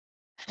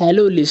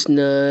Hello,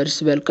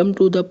 listeners. Welcome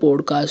to the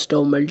podcast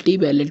of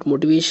Multivalent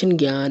Motivation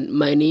Gyan.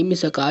 My name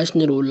is Akash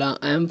Narola.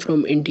 I am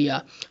from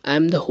India. I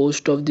am the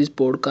host of this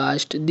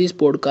podcast. This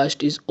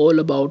podcast is all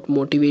about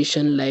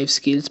motivation, life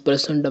skills,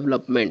 personal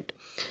development.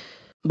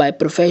 By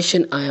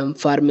profession, I am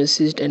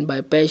pharmacist, and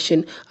by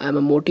passion, I am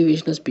a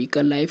motivational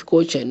speaker, life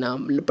coach, and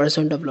a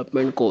personal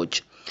development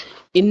coach.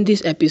 In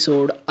this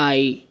episode,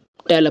 I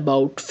tell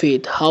about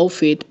faith, how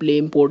faith play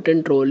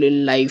important role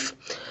in life.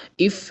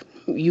 If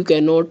you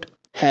cannot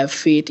have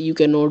faith, you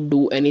cannot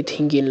do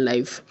anything in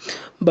life.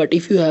 But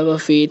if you have a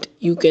faith,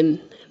 you can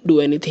do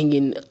anything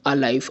in a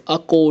life. A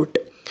quote: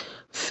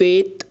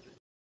 faith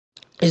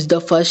is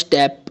the first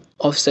step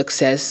of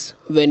success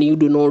when you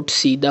do not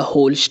see the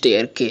whole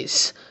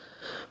staircase,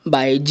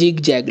 by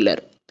Zig Ziglar.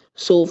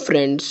 So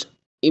friends,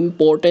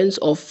 importance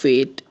of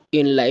faith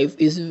in life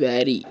is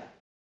vary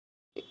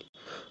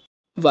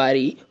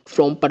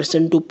from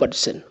person to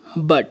person,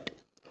 but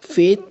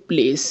faith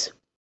plays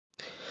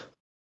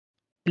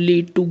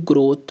lead to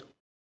growth.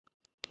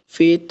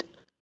 Faith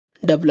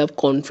develop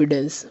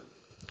confidence,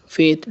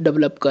 faith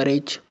develop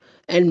courage,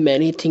 and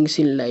many things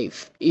in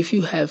life. If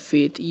you have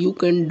faith, you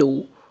can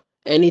do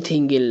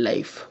anything in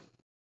life.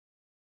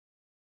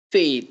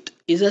 Faith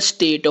is a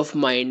state of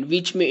mind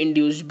which may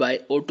induced by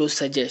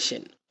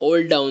auto-suggestion.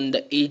 All down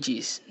the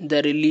ages,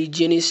 the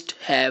religionists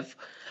have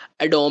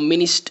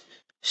admonished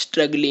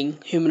struggling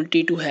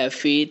humanity to have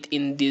faith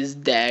in this,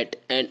 that,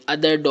 and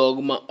other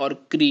dogma or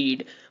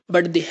creed,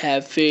 but they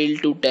have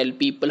failed to tell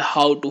people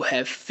how to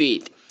have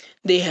faith.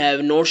 They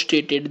have not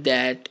stated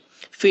that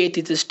faith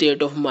is a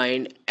state of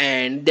mind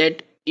and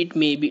that it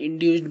may be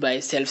induced by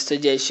self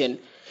suggestion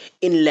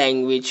in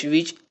language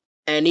which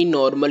any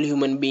normal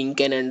human being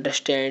can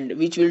understand,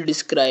 which will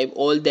describe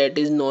all that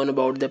is known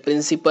about the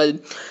principle,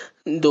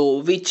 though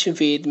which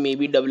faith may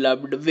be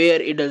developed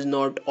where it does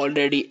not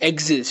already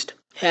exist.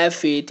 Have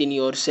faith in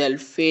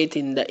yourself, faith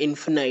in the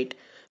infinite.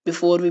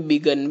 Before we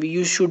begin,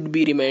 you should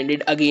be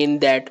reminded again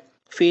that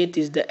faith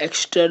is the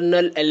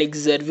external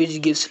elixir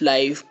which gives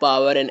life,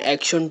 power, and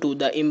action to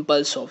the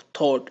impulse of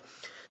thought.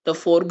 The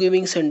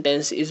forgiving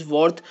sentence is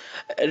worth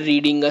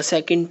reading a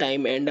second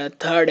time, and a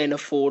third and a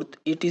fourth.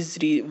 It is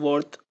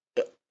worth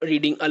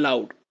reading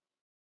aloud.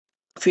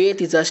 Faith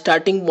is a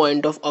starting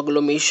point of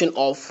agglomeration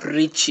of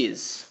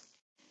riches.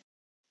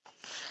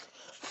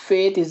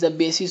 Faith is the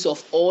basis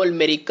of all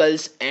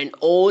miracles and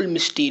all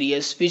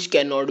mysterious which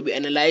cannot be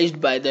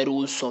analyzed by the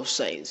rules of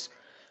science.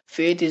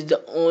 Faith is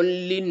the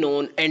only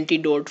known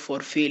antidote for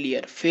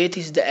failure. Faith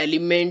is the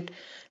element,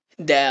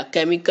 the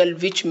chemical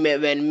which,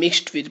 when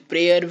mixed with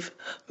prayer,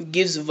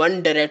 gives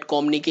one direct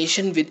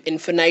communication with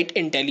infinite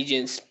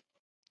intelligence.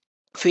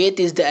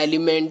 Faith is the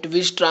element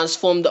which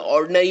transforms the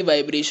ordinary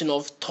vibration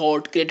of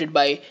thought created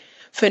by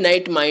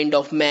finite mind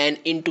of man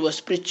into a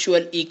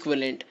spiritual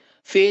equivalent.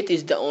 Faith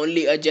is the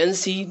only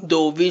agency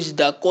through which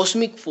the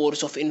cosmic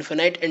force of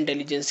infinite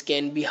intelligence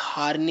can be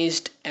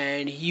harnessed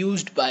and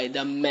used by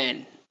the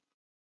man.